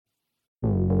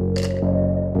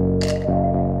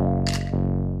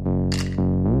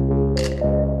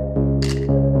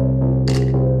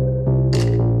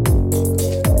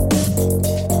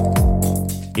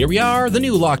Here we are, the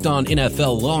new Locked On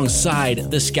NFL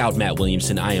alongside the scout Matt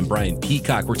Williamson. I am Brian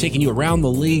Peacock. We're taking you around the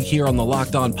league here on the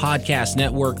Locked On Podcast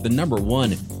Network, the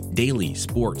 #1 daily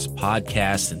sports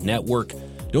podcast network.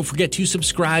 Don't forget to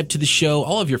subscribe to the show,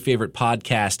 all of your favorite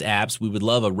podcast apps. We would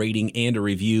love a rating and a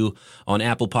review on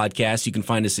Apple Podcasts. You can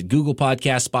find us at Google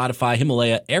Podcasts, Spotify,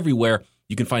 Himalaya, everywhere.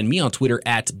 You can find me on Twitter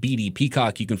at BD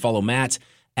Peacock. You can follow Matt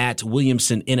at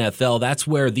Williamson NFL. That's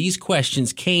where these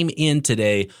questions came in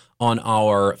today on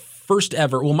our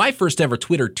my first ever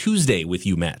Twitter Tuesday with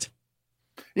you, Matt.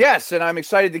 Yes, and I'm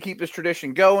excited to keep this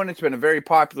tradition going. It's been a very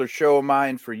popular show of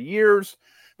mine for years.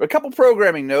 But a couple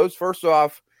programming notes. First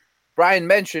off, Brian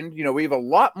mentioned, we have a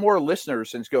lot more listeners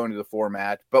since going to the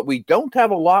format, but we don't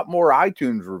have a lot more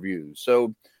iTunes reviews.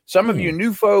 So some of you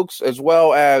new folks, as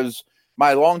well as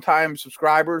my longtime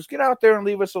subscribers, get out there and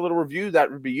leave us a little review.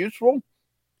 That would be useful.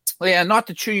 Yeah, not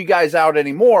to chew you guys out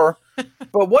anymore,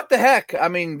 but what the heck? I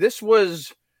mean, this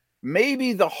was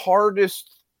maybe the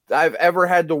hardest I've ever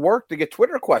had to work to get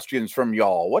Twitter questions from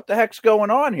y'all. What the heck's going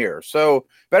on here? So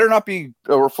better not be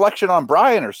a reflection on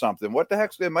Brian or something. What the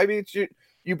heck's maybe it's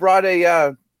you brought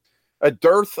a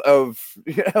dearth of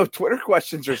Twitter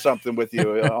questions or something with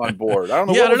you on board. I don't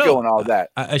know what's going on with that.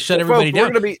 I shut everybody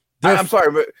down. I'm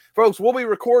sorry, but folks, we'll be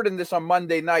recording this on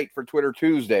Monday night for Twitter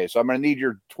Tuesday. So I'm going to need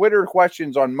your Twitter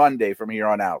questions on Monday from here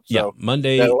on out. So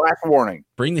Monday. Last warning.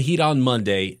 Bring the heat on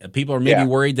Monday. People are maybe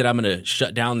worried that I'm going to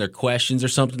shut down their questions or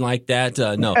something like that.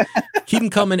 No, keep them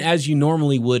coming as you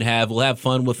normally would have. We'll have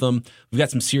fun with them. We've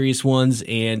got some serious ones,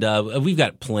 and we've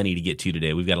got plenty to get to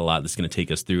today. We've got a lot that's going to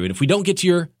take us through. And if we don't get to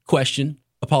your question,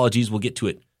 apologies. We'll get to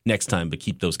it next time, but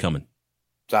keep those coming.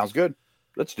 Sounds good.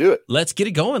 Let's do it. Let's get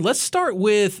it going. Let's start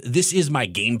with This Is My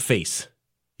Game Face.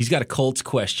 He's got a Colts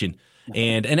question.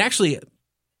 And actually,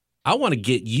 I want to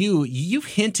get you've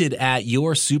hinted at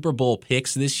your Super Bowl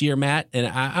picks this year, Matt, and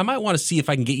I might want to see if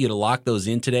I can get you to lock those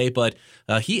in today. But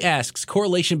he asks,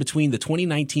 correlation between the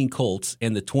 2019 Colts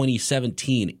and the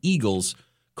 2017 Eagles.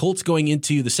 Colts going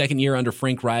into the second year under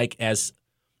Frank Reich as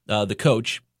the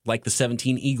coach, like the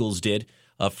 17 Eagles did.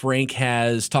 Frank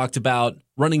has talked about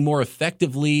running more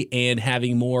effectively and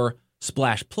having more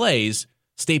splash plays,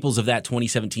 staples of that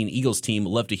 2017 Eagles team.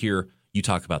 Love to hear you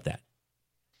talk about that.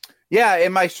 Yeah,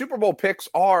 and my Super Bowl picks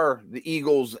are the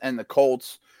Eagles and the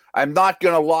Colts. I'm not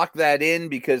going to lock that in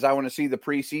because I want to see the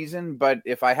preseason, but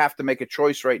if I have to make a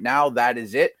choice right now, that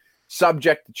is it,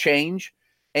 subject to change.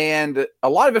 And a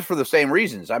lot of it for the same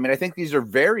reasons. I mean, I think these are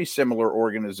very similar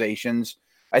organizations.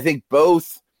 I think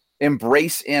both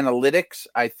embrace analytics.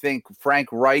 I think Frank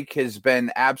Reich has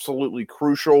been absolutely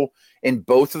crucial in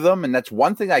both of them. And that's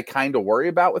one thing I kind of worry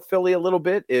about with Philly a little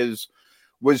bit is,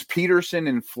 was Peterson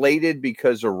inflated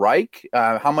because of Reich?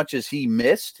 How much has he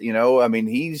missed? I mean,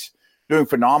 he's doing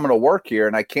phenomenal work here,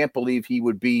 and I can't believe he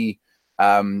would be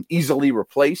easily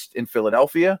replaced in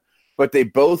Philadelphia. But they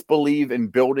both believe in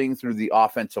building through the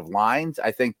offensive lines. I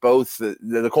think both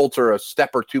the Colts are a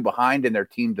step or two behind in their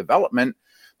team development,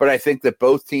 but I think that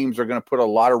both teams are going to put a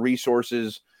lot of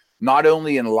resources, not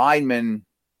only in linemen,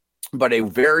 but a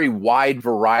very wide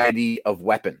variety of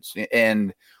weapons.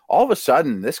 And all of a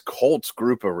sudden, this Colts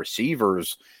group of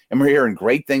receivers, and we're hearing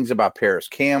great things about Paris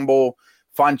Campbell,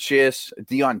 Funchess,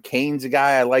 Deion Kane's a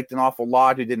guy I liked an awful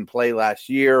lot who didn't play last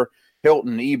year,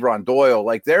 Hilton, Ebron, Doyle.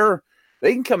 Like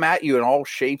they can come at you in all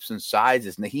shapes and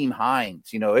sizes. Naheem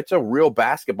Hines, it's a real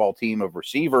basketball team of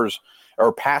receivers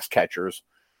or pass catchers.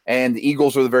 And the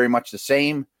Eagles are very much the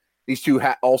same. These two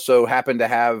also happen to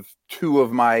have two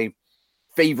of my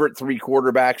favorite three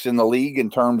quarterbacks in the league in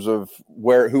terms of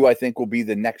who I think will be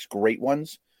the next great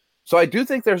ones. So I do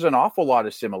think there's an awful lot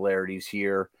of similarities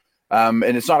here, and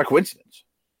it's not a coincidence.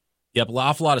 Yep, an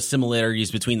awful lot of similarities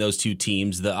between those two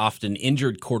teams. The often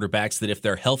injured quarterbacks that, if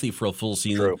they're healthy for a full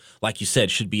season, like you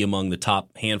said, should be among the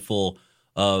top handful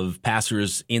of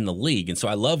passers in the league. And so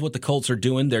I love what the Colts are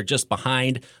doing. They're just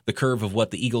behind the curve of what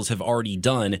the Eagles have already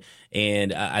done.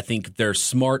 And I think they're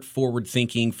smart,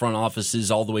 forward-thinking front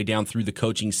offices all the way down through the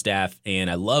coaching staff. And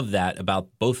I love that about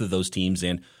both of those teams.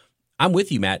 And I'm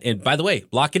with you, Matt. And by the way,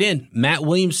 lock it in. Matt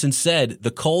Williamson said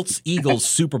the Colts-Eagles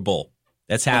Super Bowl.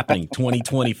 That's happening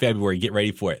 2020 February. Get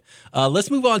ready for it. Let's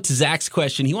move on to Zach's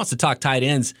question. He wants to talk tight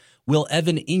ends. Will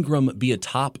Evan Ingram be a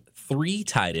top 3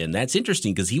 tight end? That's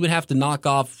interesting because he would have to knock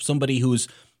off somebody who's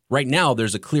right now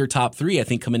there's a clear top 3, I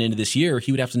think, coming into this year.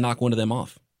 He would have to knock one of them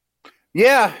off.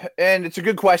 Yeah, and it's a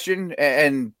good question.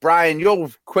 And Brian,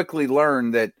 you'll quickly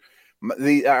learn that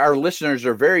our listeners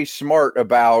are very smart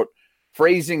about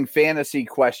phrasing fantasy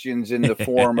questions in the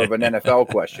form of an NFL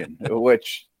question,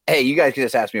 which, hey, you guys can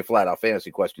just ask me a flat-out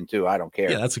fantasy question too. I don't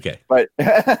care. Yeah, that's okay. But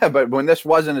but when this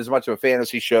wasn't as much of a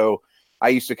fantasy show, I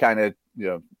used to kind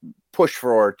of, push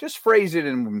for, just phrase it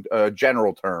in a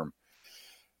general term.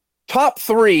 Top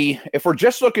 3, if we're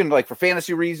just looking like for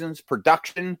fantasy reasons,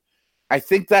 production, I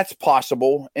think that's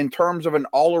possible. In terms of an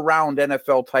all-around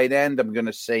NFL tight end, I'm going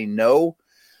to say no.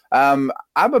 I'm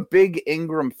a big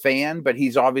Ingram fan, but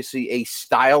he's obviously a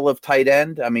style of tight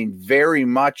end. I mean, very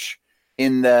much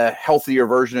in the healthier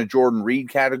version of Jordan Reed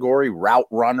category, route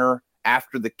runner,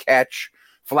 after the catch,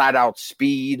 flat out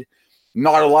speed,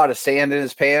 not a lot of sand in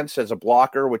his pants as a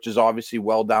blocker, which is obviously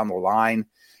well down the line.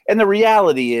 And the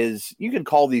reality is you can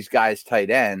call these guys tight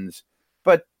ends,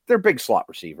 but they're big slot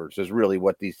receivers is really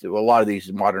what a lot of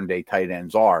these modern day tight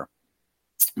ends are.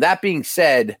 That being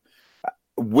said,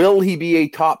 will he be a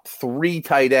top 3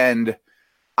 tight end?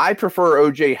 I prefer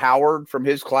OJ Howard from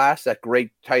his class, that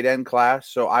great tight end class.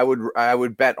 So I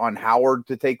would bet on Howard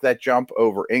to take that jump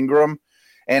over Ingram.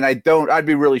 And I'd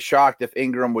be really shocked if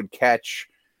Ingram would catch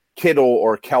Kittle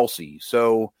or Kelsey.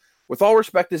 So with all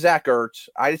respect to Zach Ertz,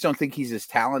 I just don't think he's as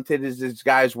talented as these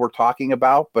guys we're talking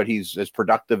about, but he's as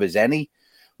productive as any.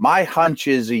 My hunch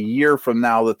is a year from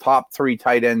now, the top 3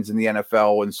 tight ends in the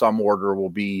NFL in some order will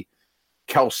be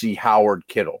Kelsey, Howard,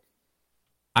 Kittle.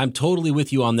 I'm totally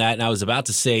with you on that. And I was about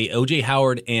to say OJ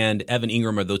Howard and Evan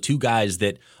Ingram are the 2 guys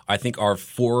that I think are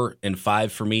 4 and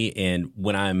 5 for me. And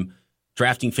when I'm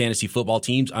drafting fantasy football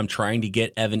teams, I'm trying to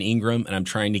get Evan Ingram and I'm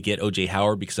trying to get OJ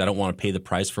Howard because I don't want to pay the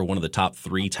price for one of the top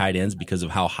 3 tight ends because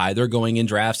of how high they're going in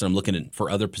drafts. And I'm looking for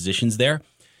other positions there.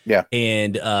 Yeah.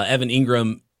 And Evan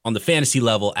Ingram on the fantasy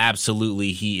level,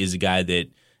 absolutely. He is a guy that,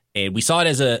 and we saw it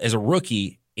as a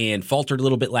rookie and faltered a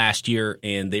little bit last year,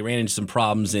 and they ran into some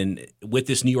problems. And with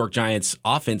this New York Giants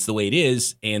offense the way it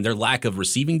is and their lack of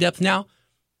receiving depth now,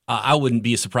 I wouldn't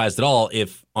be surprised at all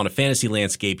if on a fantasy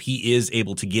landscape he is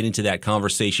able to get into that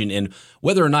conversation. And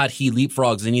whether or not he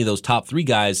leapfrogs any of those top 3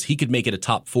 guys, he could make it a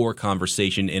top 4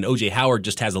 conversation. And OJ Howard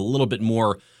just has a little bit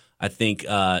more, I think,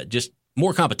 just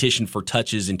more competition for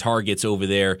touches and targets over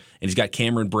there. And he's got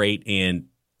Cameron Brate and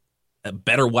a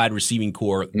better wide receiving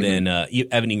core than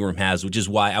Evan Ingram has, which is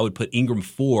why I would put Ingram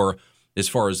 4 as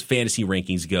far as fantasy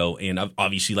rankings go. And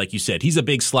obviously, like you said, he's a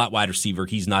big slot wide receiver.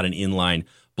 He's not an inline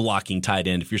blocking tight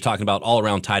end. If you're talking about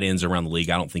all-around tight ends around the league,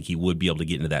 I don't think he would be able to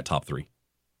get into that top 3.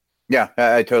 Yeah,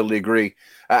 I totally agree.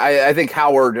 I think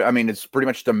Howard, I mean, it's pretty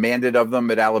much demanded of them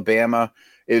at Alabama,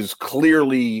 is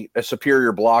clearly a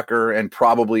superior blocker and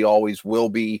probably always will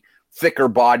be.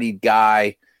 Thicker-bodied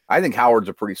guy. I think Howard's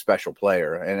a pretty special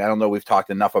player, and I don't know we've talked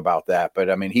enough about that, but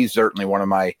I mean, he's certainly one of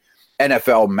my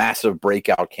NFL massive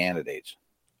breakout candidates.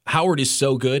 Howard is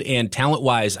so good, and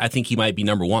talent-wise, I think he might be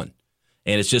number 1.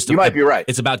 And it's just you might be right.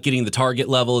 It's about getting the target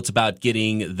level. It's about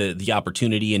getting the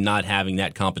opportunity and not having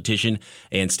that competition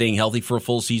and staying healthy for a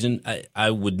full season. I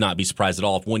would not be surprised at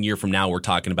all if 1 year from now we're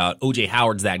talking about OJ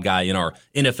Howard's that guy in our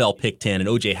NFL pick 10, and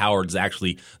OJ Howard's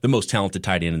actually the most talented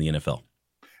tight end in the NFL.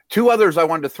 2 others I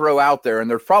wanted to throw out there, and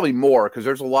there's probably more because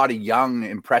there's a lot of young,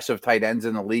 impressive tight ends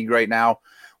in the league right now.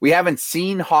 We haven't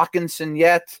seen Hawkinson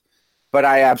yet, but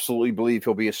I absolutely believe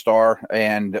he'll be a star,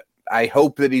 and I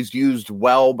hope that he's used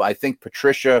well. I think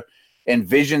Patricia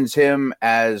envisions him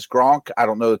as Gronk. I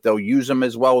don't know that they'll use him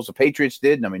as well as the Patriots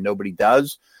did. I mean, nobody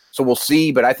does. So we'll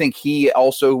see, but I think he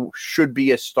also should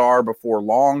be a star before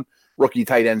long. Rookie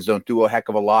tight ends don't do a heck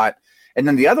of a lot. And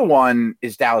then the other one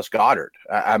is Dallas Goedert.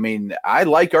 I mean, I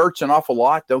like Ertz an awful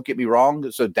lot. Don't get me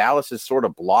wrong. So Dallas is sort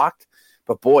of blocked,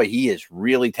 but boy, he is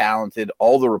really talented.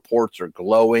 All the reports are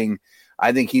glowing.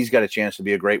 I think he's got a chance to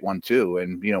be a great one too.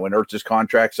 And, you know, when Ertz's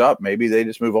contract's up, maybe they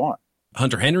just move on.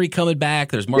 Hunter Henry coming back.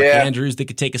 There's Mark Andrews that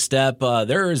could take a step.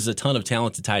 There is a ton of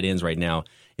talented tight ends right now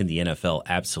in the NFL.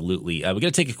 Absolutely. We're going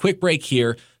to take a quick break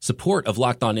here. Support of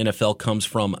Locked On NFL comes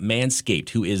from Manscaped,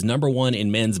 who is #1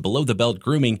 in men's below-the-belt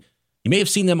grooming. You may have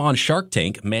seen them on Shark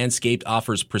Tank. Manscaped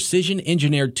offers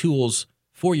precision-engineered tools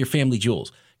for your family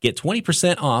jewels. Get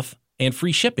 20% off and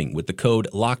free shipping with the code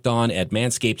LOCKEDON at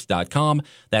manscaped.com.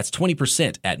 That's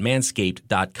 20% at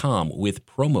manscaped.com with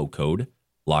promo code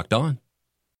LOCKEDON.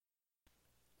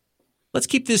 Let's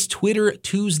keep this Twitter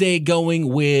Tuesday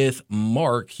going with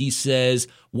Mark. He says,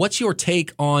 what's your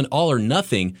take on All or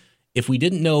Nothing? If we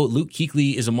didn't know Luke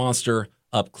Kuechly is a monster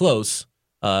up close,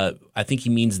 I think he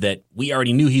means that we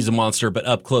already knew he's a monster, but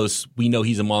up close, we know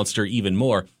he's a monster even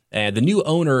more. The new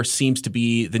owner seems to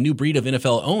be the new breed of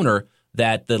NFL owner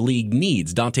that the league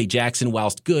needs. Dante Jackson,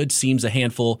 whilst good, seems a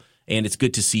handful, and it's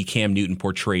good to see Cam Newton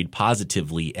portrayed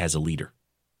positively as a leader.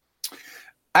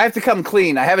 I have to come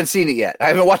clean. I haven't seen it yet. I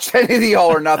haven't watched any of the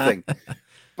All or Nothing.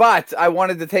 But I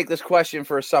wanted to take this question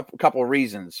for a couple of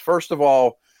reasons. First of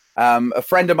all, a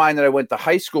friend of mine that I went to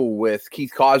high school with,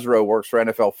 Keith Cosrow, works for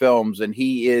NFL Films, and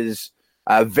he is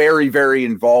Very, very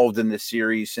involved in this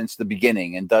series since the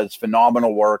beginning and does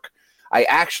phenomenal work. I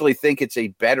actually think it's a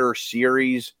better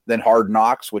series than Hard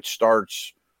Knocks, which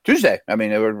starts Tuesday. I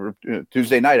mean,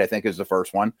 Tuesday night, I think, is the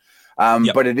first one.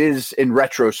 But it is in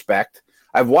retrospect.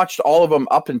 I've watched all of them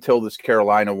up until this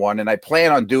Carolina one, and I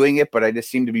plan on doing it, but I just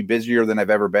seem to be busier than I've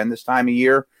ever been this time of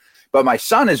year. But my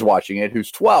son is watching it,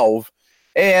 who's 12,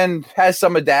 and has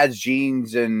some of Dad's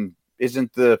genes and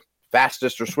isn't the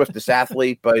fastest or swiftest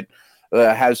athlete, but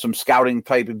has some scouting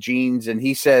type of genes. And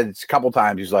he said a couple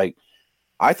times, he's like,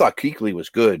 I thought Kuechly was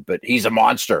good, but he's a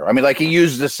monster. I mean, like, he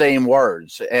used the same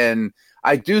words. And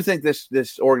I do think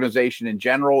this organization in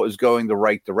general is going the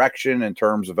right direction in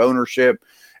terms of ownership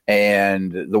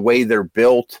and the way they're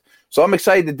built. So I'm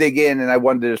excited to dig in, and I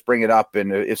wanted to just bring it up.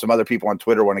 And if some other people on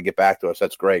Twitter want to get back to us,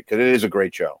 that's great, because it is a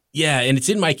great show. Yeah, and it's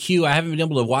in my queue. I haven't been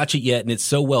able to watch it yet, and it's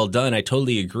so well done. I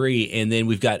totally agree. And then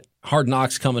we've got Hard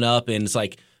Knocks coming up, and it's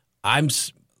like I'm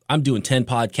doing 10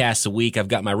 podcasts a week. I've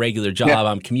got my regular job. Yeah.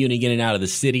 I'm commuting in and out of the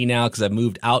city now because I've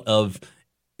moved out of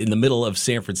in the middle of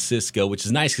San Francisco, which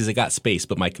is nice because I got space,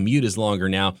 but my commute is longer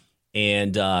now.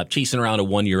 And chasing around a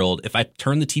 1-year-old. If I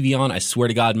turn the TV on, I swear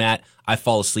to God, Matt, I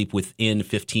fall asleep within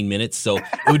 15 minutes. So it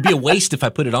would be a waste if I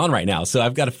put it on right now. So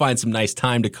I've got to find some nice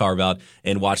time to carve out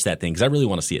and watch that thing because I really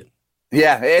want to see it.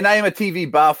 Yeah, and I am a TV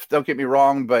buff, don't get me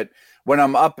wrong, but when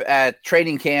I'm up at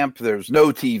training camp, there's no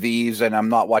TVs and I'm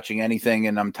not watching anything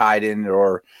and I'm tied in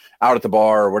or out at the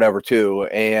bar or whatever too.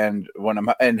 And when I'm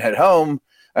at home,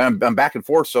 I'm back and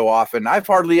forth so often. I've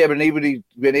hardly been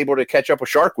able to catch up with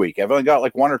Shark Week. I've only got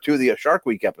like 1 or 2 of the Shark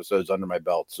Week episodes under my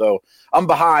belt. So I'm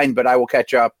behind, but I will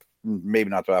catch up. Maybe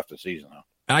not till after the season, though.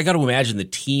 And I got to imagine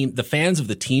the fans of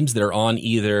the teams that are on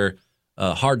either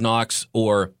Hard Knocks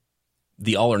or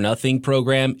the All or Nothing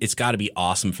program, it's got to be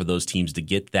awesome for those teams to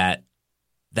get that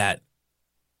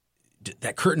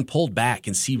curtain pulled back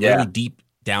and see really deep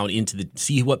down into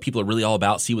see what people are really all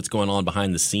about, see what's going on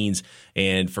behind the scenes.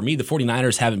 And for me, the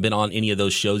 49ers haven't been on any of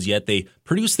those shows yet. They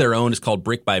produce their own. It's called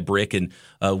Brick by Brick, and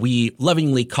we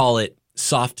lovingly call it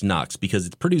Soft Knocks because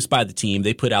it's produced by the team.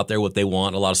 They put out there what they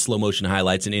want, a lot of slow motion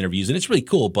highlights and interviews, and it's really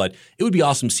cool, but it would be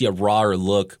awesome to see a rawer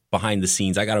look behind the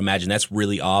scenes. I got to imagine that's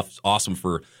really awesome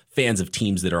for fans of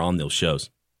teams that are on those shows.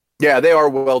 Yeah, they are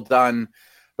well done.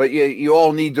 But you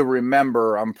all need to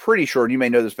remember, I'm pretty sure, and you may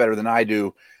know this better than I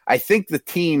do, I think the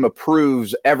team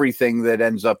approves everything that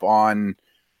ends up on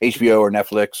HBO or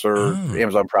Netflix or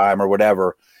Amazon Prime or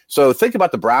whatever. So think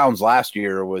about the Browns last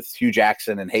year with Hugh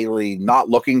Jackson and Haley not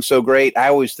looking so great. I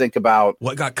always think about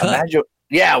what got cut.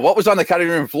 What was on the cutting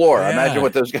room floor? Yeah. Imagine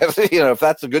what those guys, if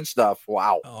that's the good stuff.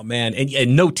 Wow. Oh, man.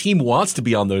 And no team wants to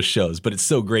be on those shows, but it's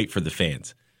so great for the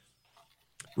fans.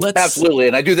 Absolutely,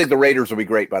 and I do think the Raiders will be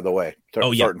great, by the way.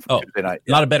 Tuesday night.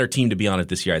 Not a better team to be on it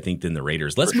this year, I think, than the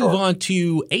Raiders. Let's move on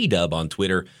to A-Dub on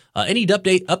Twitter. Any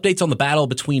updates on the battle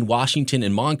between Washington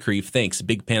and Moncrief? Thanks,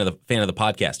 big fan of the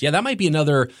podcast. Yeah, that might be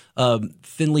another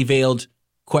thinly veiled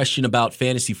question about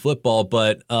fantasy football,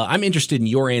 but I'm interested in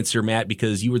your answer, Matt,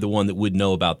 because you were the one that would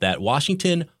know about that.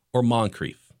 Washington or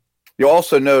Moncrief? You'll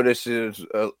also notice is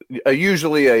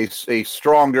usually a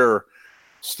stronger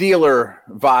Steeler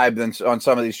vibe than on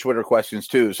some of these Twitter questions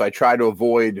too. So I try to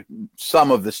avoid some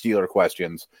of the Steeler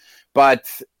questions. But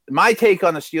my take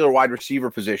on the Steeler wide receiver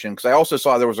position, because I also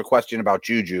saw there was a question about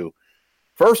Juju.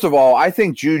 First of all, I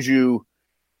think Juju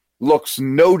looks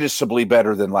noticeably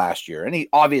better than last year. And he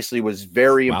obviously was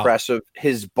very impressive.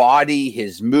 His body,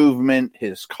 his movement,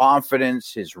 his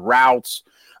confidence, his routes,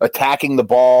 attacking the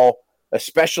ball,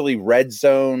 especially red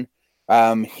zone.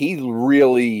 He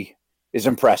really is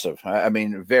impressive. I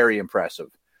mean, very impressive.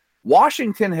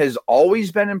 Washington has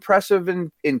always been impressive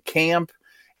in camp,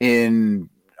 in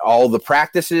all the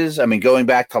practices. I mean, going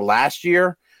back to last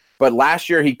year. But last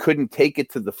year he couldn't take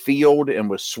it to the field and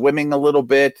was swimming a little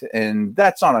bit, and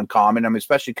that's not uncommon. I mean,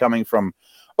 especially coming from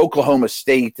Oklahoma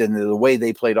State, and the way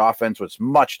they played offense was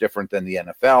much different than the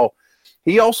NFL.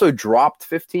 He also dropped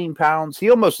 15 pounds.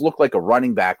 He almost looked like a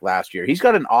running back last year. He's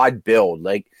got an odd build.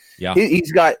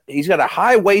 He's got a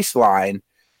high waistline,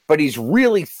 but he's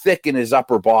really thick in his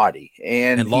upper body.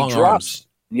 And long arms.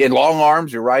 Yeah, long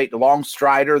arms, you're right. A long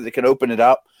strider that can open it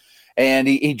up. And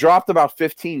he dropped about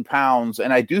 15 pounds,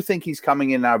 and I do think he's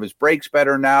coming in out of his breaks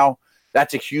better now.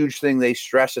 That's a huge thing they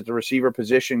stress at the receiver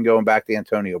position, going back to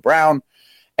Antonio Brown.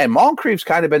 And Moncrief's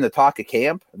kind of been the talk of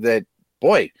camp that,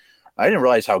 boy, I didn't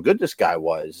realize how good this guy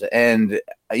was. And,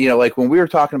 like when we were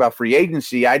talking about free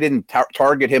agency, I didn't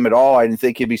target him at all. I didn't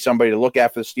think he'd be somebody to look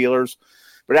at for the Steelers.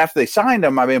 But after they signed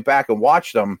him, I went back and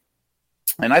watched him,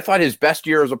 and I thought his best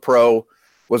year as a pro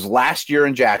was last year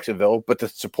in Jacksonville, but the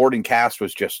supporting cast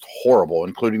was just horrible,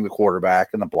 including the quarterback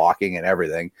and the blocking and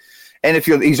everything. And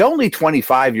he's only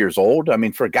 25 years old. I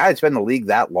mean, for a guy that's been in the league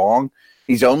that long,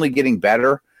 he's only getting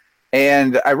better.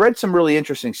 And I read some really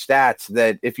interesting stats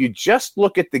that if you just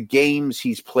look at the games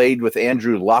he's played with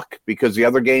Andrew Luck, because the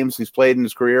other games he's played in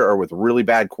his career are with really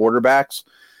bad quarterbacks,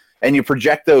 and you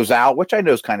project those out, which I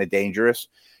know is kind of dangerous,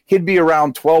 he'd be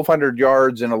around 1,200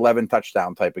 yards and 11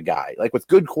 touchdown type of guy. Like with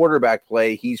good quarterback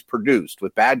play, he's produced.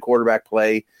 With bad quarterback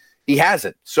play, he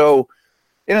hasn't. So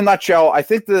in a nutshell, I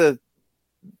think the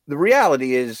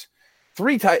reality is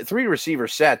three receiver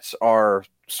sets are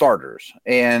starters.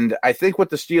 And I think what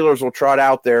the Steelers will trot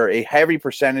out there a heavy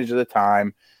percentage of the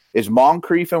time is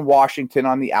Moncrief and Washington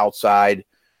on the outside,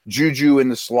 Juju in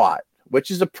the slot, which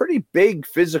is a pretty big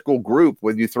physical group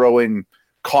when you throw in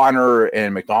Connor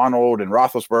and McDonald and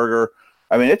Roethlisberger.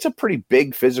 I mean, it's a pretty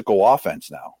big physical offense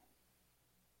now.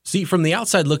 See, from the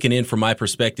outside looking in, from my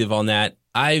perspective on that,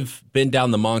 I've been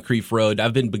down the Moncrief road.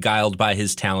 I've been beguiled by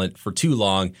his talent for too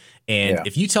long. And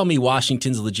if you tell me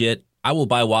Washington's legit, I will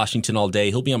buy Washington all day.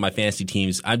 He'll be on my fantasy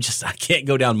teams. I can't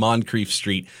go down Moncrief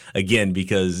Street again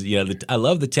because I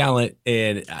love the talent,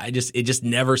 and it just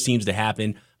never seems to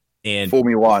happen. And fool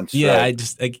me once. Yeah,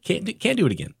 right? I can't do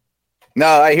it again. No,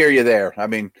 I hear you there. I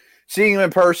mean, seeing him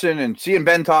in person and seeing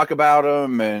Ben talk about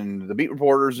him and the beat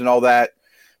reporters and all that,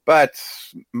 but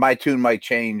my tune might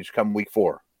change come week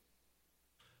 4.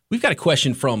 We've got a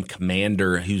question from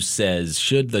Commander who says,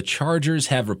 should the Chargers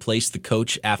have replaced the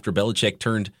coach after Belichick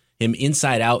turned him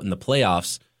inside out in the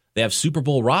playoffs? They have Super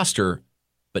Bowl roster,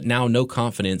 but now no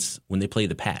confidence when they play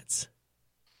the Pats.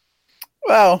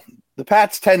 Well, the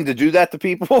Pats tend to do that to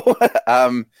people.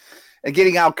 And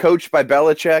getting out coached by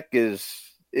Belichick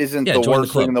isn't the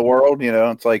worst thing in the world.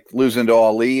 It's like losing to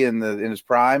Ali in his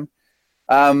prime.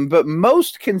 But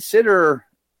most consider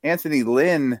Anthony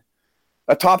Lynn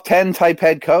a top 10 type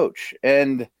head coach.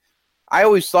 And I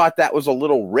always thought that was a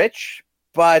little rich,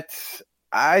 but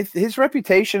his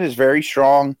reputation is very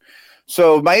strong.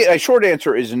 So my short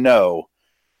answer is no.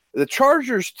 The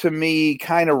Chargers, to me,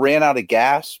 kind of ran out of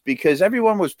gas because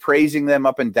everyone was praising them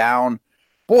up and down.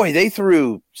 Boy, they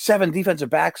threw 7 defensive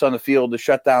backs on the field to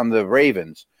shut down the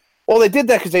Ravens. Well, they did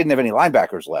that because they didn't have any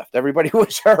linebackers left. Everybody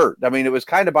was hurt. I mean, it was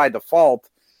kind of by default.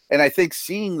 And I think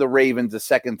seeing the Ravens a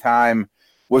second time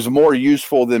was more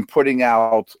useful than putting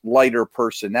out lighter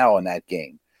personnel in that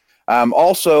game.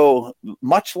 Also,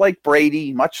 much like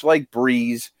Brady, much like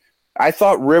Breeze, I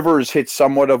thought Rivers hit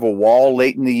somewhat of a wall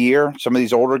late in the year. Some of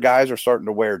these older guys are starting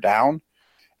to wear down.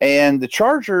 And the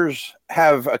Chargers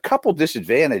have a couple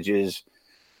disadvantages.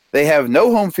 They have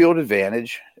no home field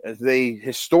advantage. They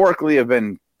historically have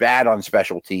been bad on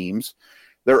special teams.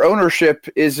 Their ownership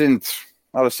isn't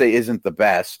the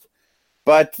best.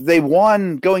 But they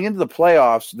won going into the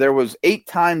playoffs. There was 8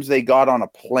 times they got on a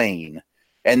plane,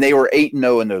 and they were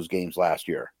 8-0 in those games last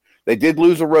year. They did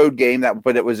lose a road game,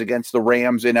 but it was against the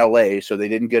Rams in L.A., so they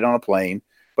didn't get on a plane.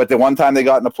 But the one time they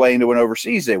got in a plane to win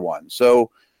overseas, they won.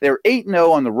 So they were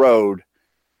 8-0 on the road.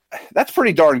 That's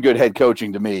pretty darn good head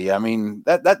coaching to me. I mean,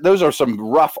 those are some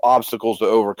rough obstacles to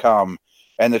overcome,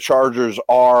 and the Chargers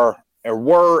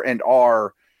were and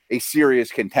are a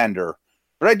serious contender.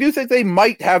 But I do think they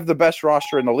might have the best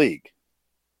roster in the league.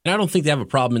 And I don't think they have a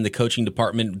problem in the coaching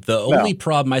department. The only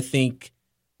problem I think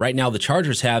right now the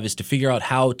Chargers have is to figure out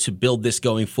how to build this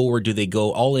going forward. Do they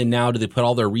go all in now? Do they put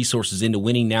all their resources into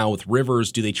winning now with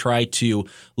Rivers? Do they try to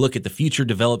look at the future,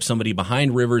 develop somebody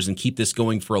behind Rivers, and keep this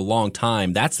going for a long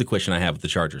time? That's the question I have with the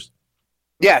Chargers.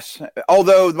 Yes,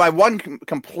 although my one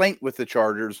complaint with the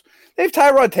Chargers, they have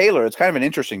Tyrod Taylor. It's kind of an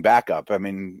interesting backup. I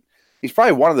mean, he's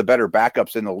probably one of the better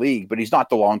backups in the league, but he's not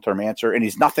the long-term answer, and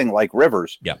he's nothing like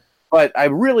Rivers. Yeah. But I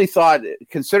really thought,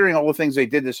 considering all the things they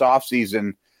did this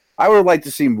offseason, I would like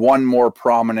to see one more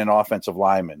prominent offensive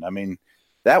lineman. I mean,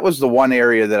 that was the one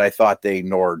area that I thought they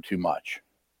ignored too much.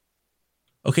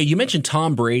 Okay, you mentioned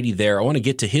Tom Brady there. I want to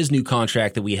get to his new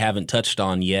contract that we haven't touched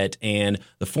on yet, and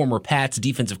the former Pats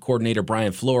defensive coordinator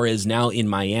Brian Flores now in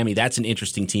Miami. That's an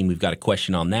interesting team. We've got a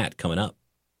question on that coming up.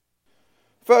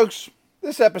 Folks,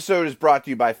 this episode is brought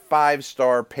to you by 5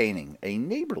 Star Painting, a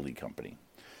neighborly company.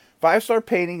 5 Star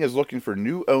Painting is looking for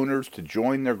new owners to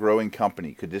join their growing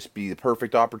company. Could this be the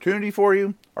perfect opportunity for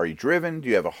you? Are you driven? Do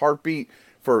you have a heartbeat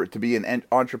to be an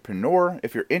entrepreneur?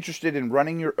 If you're interested in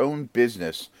running your own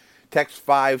business, text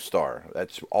 5 Star,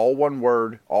 that's all one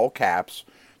word, all caps,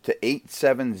 to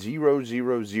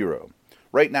 87000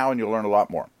 right now, and you'll learn a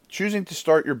lot more. Choosing to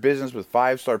start your business with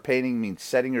 5 Star Painting means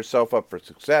setting yourself up for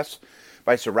success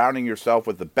by surrounding yourself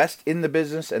with the best in the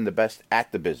business and the best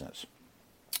at the business.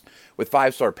 With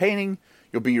 5 Star Painting,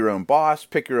 you'll be your own boss,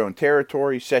 pick your own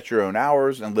territory, set your own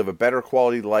hours, and live a better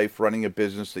quality life running a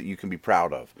business that you can be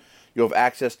proud of. You'll have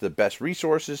access to the best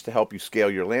resources to help you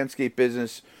scale your landscape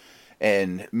business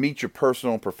and meet your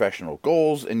personal and professional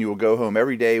goals, and you will go home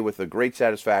every day with a great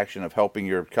satisfaction of helping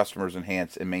your customers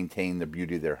enhance and maintain the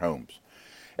beauty of their homes.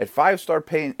 As a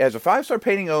 5-star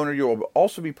painting owner, you will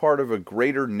also be part of a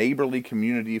greater Neighborly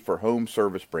community for home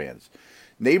service brands.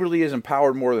 Neighborly has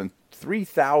empowered more than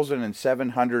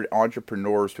 3,700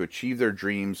 entrepreneurs to achieve their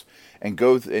dreams and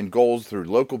goals through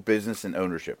local business and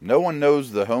ownership. No one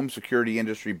knows the home security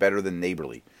industry better than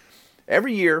Neighborly.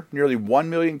 Every year, nearly 1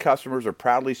 million customers are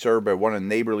proudly served by one of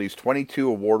Neighborly's 22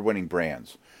 award-winning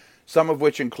brands, some of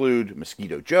which include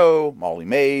Mosquito Joe, Molly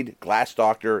Maid, Glass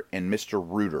Doctor, and Mr.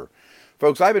 Rooter.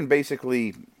 Folks, I've been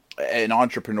basically an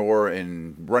entrepreneur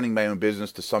and running my own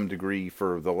business to some degree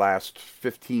for the last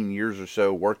 15 years or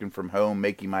so, working from home,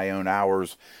 making my own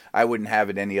hours. I wouldn't have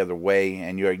it any other way,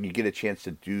 and you get a chance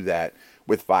to do that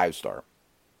with 5-star.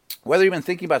 Whether you've been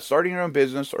thinking about starting your own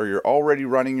business or you're already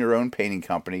running your own painting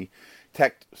company,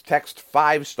 text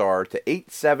 5-star to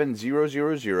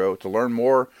 87000 to learn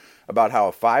more about how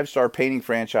a 5-star painting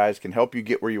franchise can help you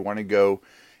get where you want to go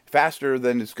faster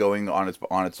than it's going on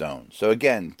its own. So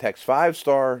again, text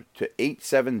 5-star to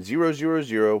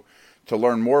 87000 to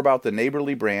learn more about the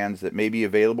Neighborly brands that may be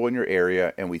available in your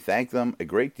area, and we thank them a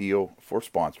great deal for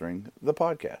sponsoring the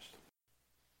podcast.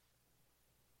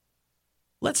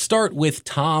 Let's start with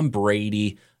Tom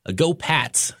Brady. Go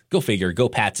Pats. Go figure. Go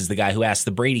Pats is the guy who asked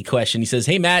the Brady question. He says,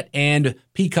 "Hey, Matt and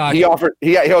Peacock." He'll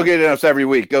get it us every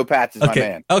week. Go Pats is my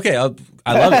man. Okay.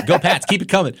 I love it. Go Pats. Keep it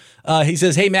coming. He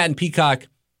says, "Hey, Matt and Peacock,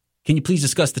 can you please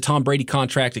discuss the Tom Brady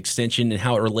contract extension and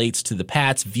how it relates to the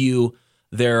Pats' view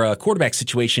their quarterback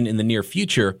situation in the near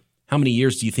future? How many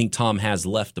years do you think Tom has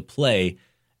left to play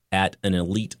at an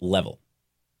elite level?"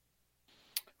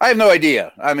 I have no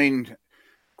idea. I mean,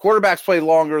 quarterbacks play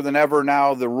longer than ever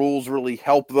now. The rules really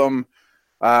help them.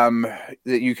 That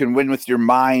you can win with your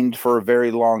mind for a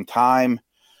very long time.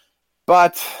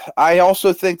 But I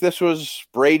also think this was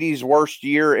Brady's worst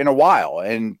year in a while.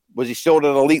 And was he still at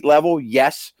an elite level?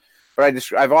 Yes. But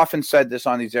I've often said this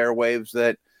on these airwaves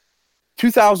that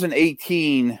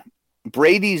 2018,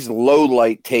 Brady's low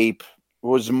light tape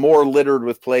was more littered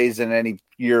with plays than any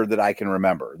year that I can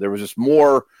remember. There was just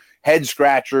more head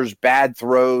scratchers, bad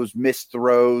throws, missed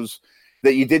throws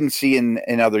that you didn't see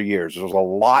in other years. There was a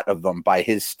lot of them by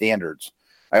his standards.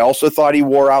 I also thought he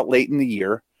wore out late in the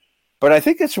year. But I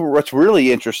think what's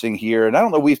really interesting here, and I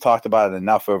don't know we've talked about it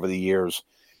enough over the years,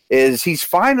 is he's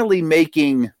finally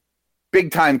making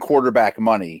big-time quarterback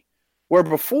money, where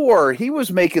before he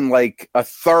was making like a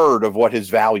third of what his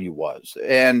value was.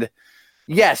 And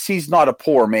yes, he's not a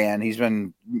poor man. He's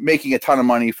been making a ton of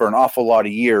money for an awful lot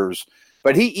of years,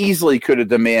 but he easily could have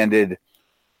demanded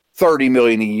 $30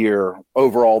 million a year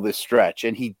over all this stretch,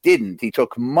 and he didn't. He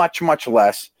took much, much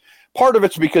less. Part of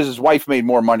it's because his wife made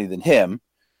more money than him,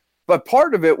 but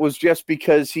part of it was just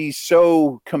because he's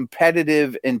so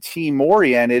competitive and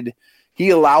team-oriented. He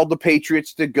allowed the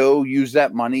Patriots to go use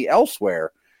that money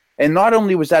elsewhere. And not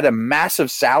only was that a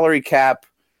massive salary cap,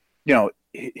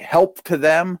 help to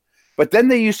them, but then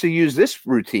they used to use this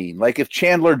routine. Like if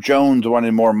Chandler Jones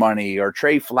wanted more money or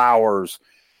Trey Flowers,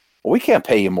 well, we can't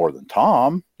pay you more than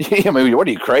Tom. I mean, what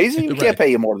are you, crazy? We can't pay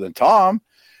you more than Tom.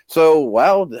 So,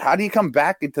 well, how do you come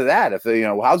back into that? If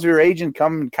how's your agent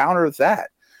come and counter with that?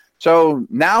 So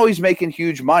now he's making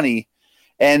huge money.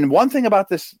 And one thing about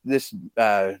this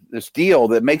deal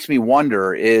that makes me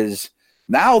wonder is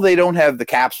now they don't have the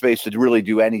cap space to really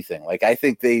do anything. Like I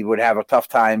think they would have a tough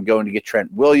time going to get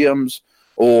Trent Williams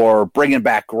or bringing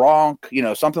back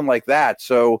Gronk, something like that.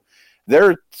 So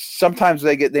sometimes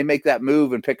they make that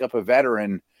move and pick up a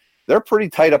veteran. They're pretty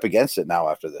tight up against it now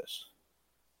after this.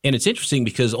 And it's interesting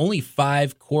because only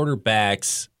 5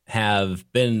 quarterbacks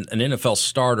have been an NFL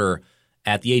starter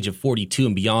at the age of 42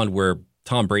 and beyond, where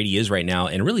Tom Brady is right now.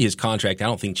 And really his contract, I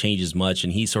don't think changes much.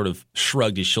 And he sort of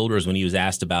shrugged his shoulders when he was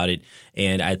asked about it.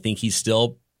 And I think it's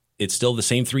still the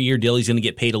same 3-year deal. He's going to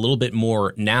get paid a little bit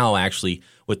more now, actually,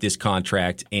 with this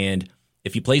contract. And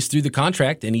if he plays through the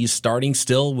contract and he's starting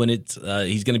still when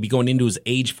he's going to be going into his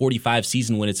age 45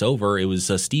 season when it's over. It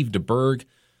was Steve DeBerg,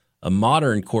 a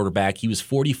modern quarterback. He was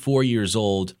 44 years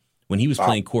old when he was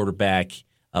playing quarterback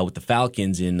with the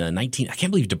Falcons in I can't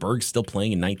believe DeBerg's still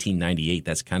playing in 1998.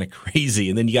 That's kind of crazy.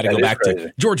 And then you got to go back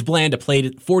to George Blanda, played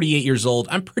at 48 years old.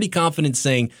 I'm pretty confident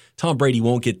saying Tom Brady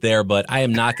won't get there, but I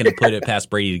am not going to put it past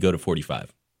Brady to go to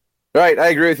 45. Right, I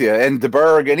agree with you. And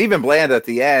DeBerg and even Blanda at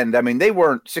the end, I mean, they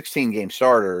weren't 16-game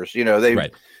starters. They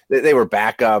were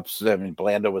backups. I mean,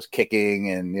 Blanda was kicking,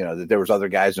 and there was other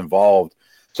guys involved.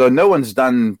 So no one's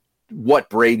done what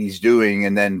Brady's doing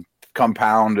and then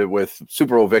compounded with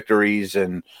Super Bowl victories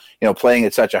and, playing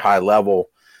at such a high level.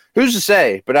 Who's to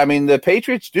say? But I mean, the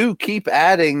Patriots do keep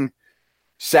adding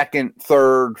second,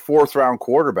 third, fourth round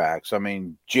quarterbacks. I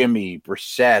mean, Jimmy,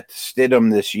 Brissett,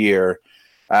 Stidham this year.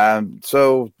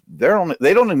 So they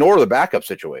don't ignore the backup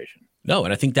situation. No,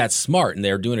 and I think that's smart, and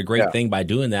they're doing a great thing by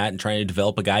doing that and trying to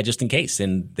develop a guy just in case,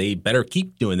 and they better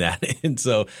keep doing that. And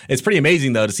so it's pretty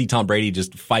amazing, though, to see Tom Brady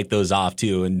just fight those off,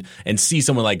 too, and see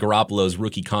someone like Garoppolo's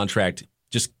rookie contract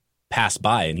just pass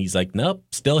by, and he's like, nope,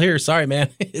 still here. Sorry, man.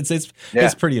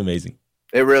 It's pretty amazing.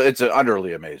 It's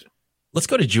utterly amazing. Let's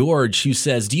go to George, who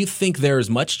says, do you think there is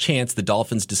much chance the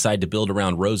Dolphins decide to build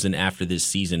around Rosen after this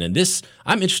season? And this,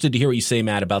 I'm interested to hear what you say,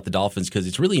 Matt, about the Dolphins, because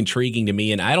it's really intriguing to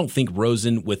me. And I don't think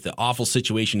Rosen, with the awful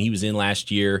situation he was in last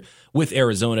year with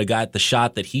Arizona, got the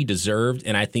shot that he deserved.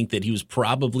 And I think that he was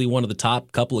probably one of the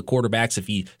top couple of quarterbacks if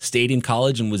he stayed in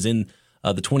college and was in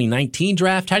the 2019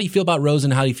 draft. How do you feel about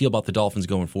Rosen? How do you feel about the Dolphins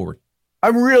going forward? I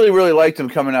really, really liked him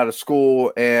coming out of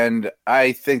school. And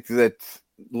I think that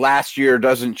last year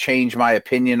doesn't change my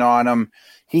opinion on him.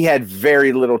 He had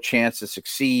very little chance to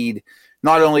succeed.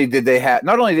 Not only did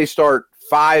they start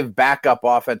 5 backup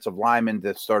offensive linemen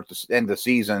to start the end of the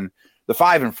season, the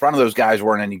 5 in front of those guys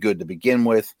weren't any good to begin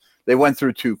with. They went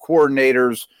through 2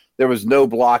 coordinators. There was no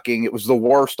blocking. It was the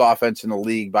worst offense in the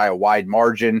league by a wide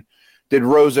margin. Did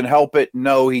Rosen help it?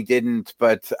 No, he didn't.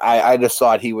 But I just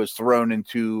thought he was thrown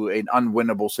into an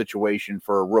unwinnable situation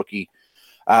for a rookie.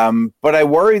 But I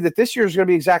worry that this year is going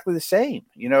to be exactly the same.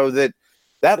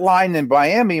 That line in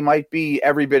Miami might be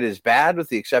every bit as bad, with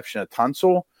the exception of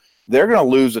Tunsil. They're going to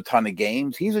lose a ton of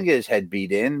games. He's going to get his head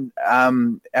beat in.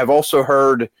 I've also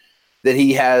heard that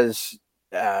he has,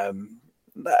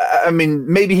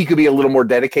 maybe he could be a little more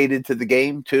dedicated to the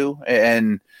game too.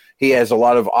 And he has a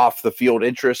lot of off the field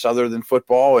interests other than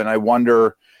football. And I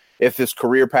wonder if his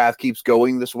career path keeps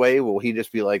going this way, will he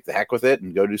just be like, the heck with it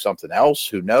and go do something else?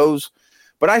 Who knows?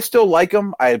 But I still like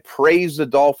him. I praise the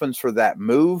Dolphins for that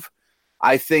move.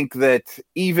 I think that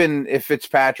even if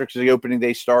Fitzpatrick's the opening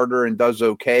day starter and does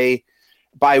okay,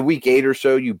 by week 8 or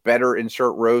so, you better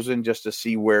insert Rosen just to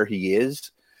see where he is.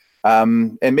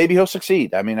 And maybe he'll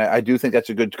succeed. I mean, I do think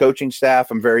that's a good coaching staff.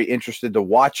 I'm very interested to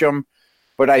watch him.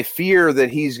 But I fear that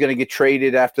he's going to get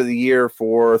traded after the year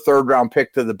for a 3rd-round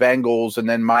pick to the Bengals, and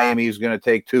then Miami is going to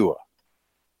take Tua.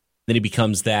 Then he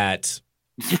becomes that...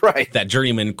 Right. That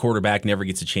journeyman quarterback never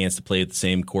gets a chance to play with the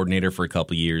same coordinator for a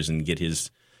couple of years and get his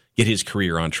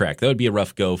career on track. That would be a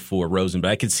rough go for Rosen,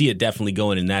 but I could see it definitely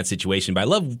going in that situation. But I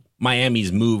love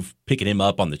Miami's move, picking him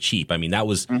up on the cheap. I mean, that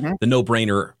was the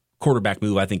no-brainer quarterback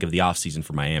move, I think, of the offseason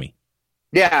for Miami.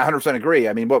 Yeah, 100% agree.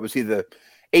 I mean, what was he, the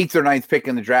 8th or 9th pick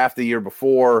in the draft the year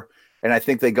before? And I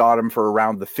think they got him for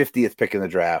around the 50th pick in the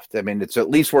draft. I mean, it's at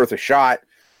least worth a shot.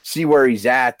 See where he's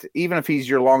at. Even if he's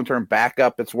your long-term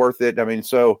backup, it's worth it. I mean,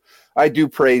 so I do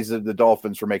praise the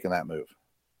Dolphins for making that move.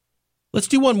 Let's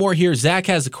do one more here. Zach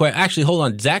has a question. Actually, hold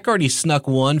on. Zach already snuck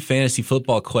one fantasy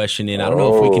football question in. I don't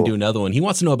know if we can do another one. He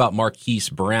wants to know about Marquise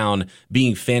Brown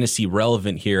being fantasy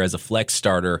relevant here as a flex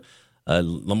starter.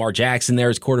 Lamar Jackson there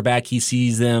as quarterback. He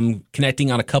sees them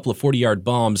connecting on a couple of 40-yard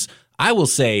bombs. I will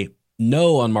say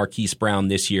no on Marquise Brown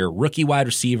this year. Rookie wide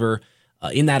receiver.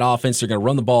 In that offense, they're going to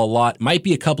run the ball a lot. Might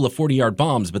be a couple of 40-yard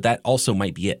bombs, but that also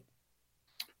might be it.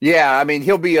 Yeah, I mean,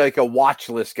 he'll be like a watch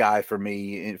list guy for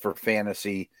me for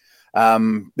fantasy. I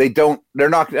think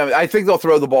they'll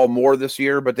throw the ball more this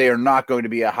year, but they are not going to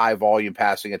be a high volume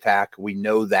passing attack. We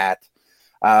know that.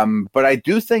 But I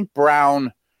do think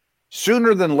Brown,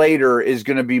 sooner than later, is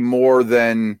going to be more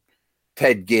than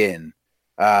Ted Ginn.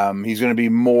 He's going to be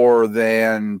more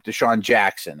than Deshaun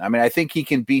Jackson. I mean, I think he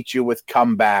can beat you with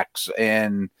comebacks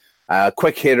and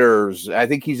quick hitters. I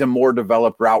think he's a more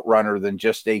developed route runner than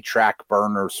just a track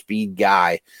burner speed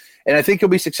guy. And I think he'll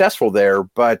be successful there,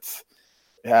 but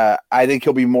I think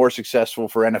he'll be more successful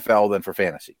for NFL than for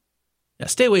fantasy. Yeah,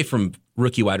 stay away from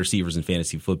rookie wide receivers in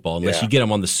fantasy football unless you get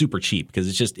them on the super cheap,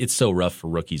 because it's so rough for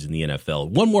rookies in the NFL.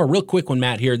 One more real quick one,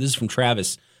 Matt, here. This is from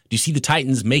Travis. Do you see the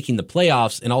Titans making the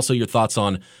playoffs? And also your thoughts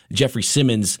on Jeffrey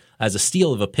Simmons as a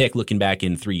steal of a pick looking back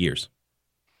in 3 years.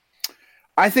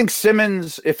 I think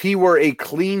Simmons, if he were a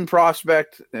clean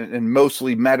prospect and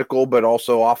mostly medical, but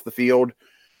also off the field,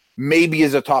 maybe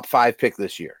is a top 5 pick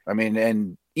this year. I mean,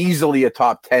 and easily a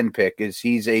top 10 pick, is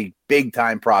he's a big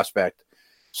time prospect.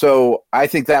 So I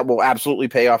think that will absolutely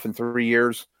pay off in 3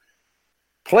 years.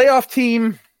 Playoff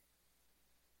team,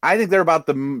 I think they're about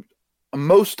the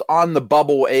most on the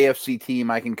bubble AFC team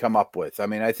I can come up with. I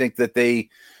mean, I think that they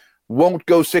won't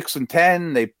go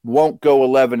 6-10. They won't go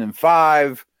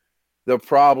 11-5. they'll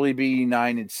probably be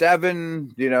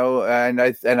 9-7,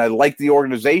 and I like the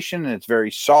organization, and it's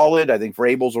very solid. I think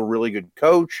Vrabel's a really good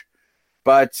coach,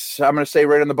 but I'm going to stay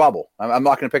right on the bubble. I'm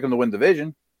not going to pick them to win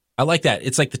division. I like that.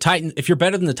 It's like the Titans. If you're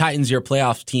better than the Titans, you're a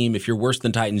playoff team. If you're worse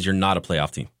than Titans, you're not a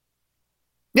playoff team.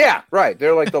 Yeah, right.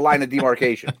 They're like the line of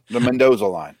demarcation, the Mendoza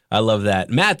line. I love that.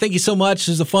 Matt, thank you so much. This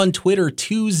was a fun Twitter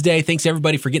Tuesday. Thanks,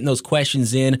 everybody, for getting those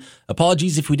questions in.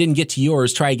 Apologies if we didn't get to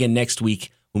yours. Try again next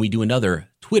week when we do another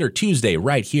Twitter Tuesday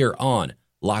right here on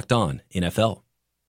Locked On NFL.